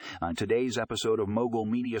On today's episode of Mogul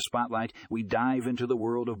Media Spotlight, we dive into the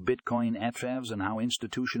world of Bitcoin ETFs and how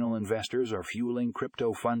institutional investors are fueling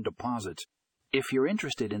crypto fund deposits. If you're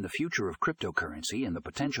interested in the future of cryptocurrency and the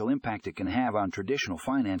potential impact it can have on traditional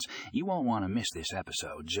finance, you won't want to miss this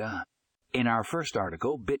episode. In our first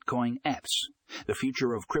article, Bitcoin ETFs, the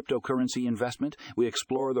future of cryptocurrency investment, we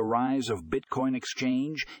explore the rise of Bitcoin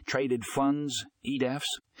exchange, traded funds, ETFs,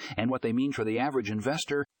 and what they mean for the average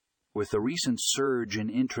investor. With the recent surge in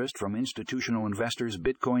interest from institutional investors,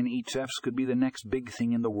 Bitcoin ETFs could be the next big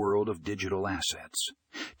thing in the world of digital assets.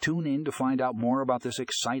 Tune in to find out more about this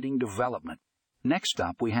exciting development. Next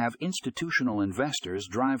up, we have institutional investors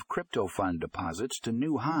drive crypto fund deposits to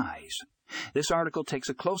new highs. This article takes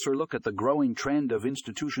a closer look at the growing trend of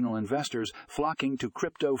institutional investors flocking to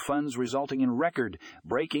crypto funds, resulting in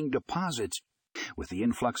record-breaking deposits. With the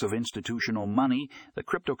influx of institutional money, the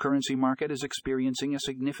cryptocurrency market is experiencing a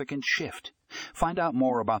significant shift. Find out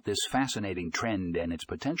more about this fascinating trend and its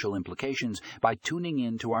potential implications by tuning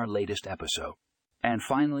in to our latest episode. And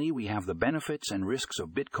finally, we have the benefits and risks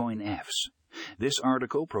of Bitcoin ETFs. This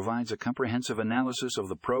article provides a comprehensive analysis of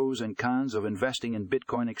the pros and cons of investing in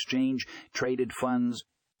Bitcoin exchange, traded funds.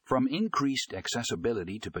 From increased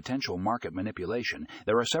accessibility to potential market manipulation,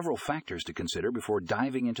 there are several factors to consider before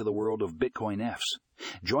diving into the world of Bitcoin ETFs.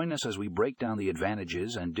 Join us as we break down the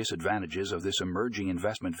advantages and disadvantages of this emerging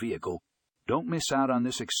investment vehicle. Don't miss out on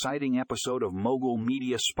this exciting episode of Mogul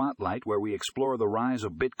Media Spotlight, where we explore the rise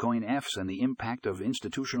of Bitcoin ETFs and the impact of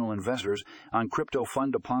institutional investors on crypto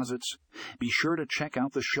fund deposits. Be sure to check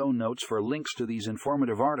out the show notes for links to these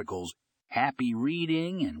informative articles. Happy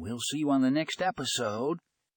reading, and we'll see you on the next episode.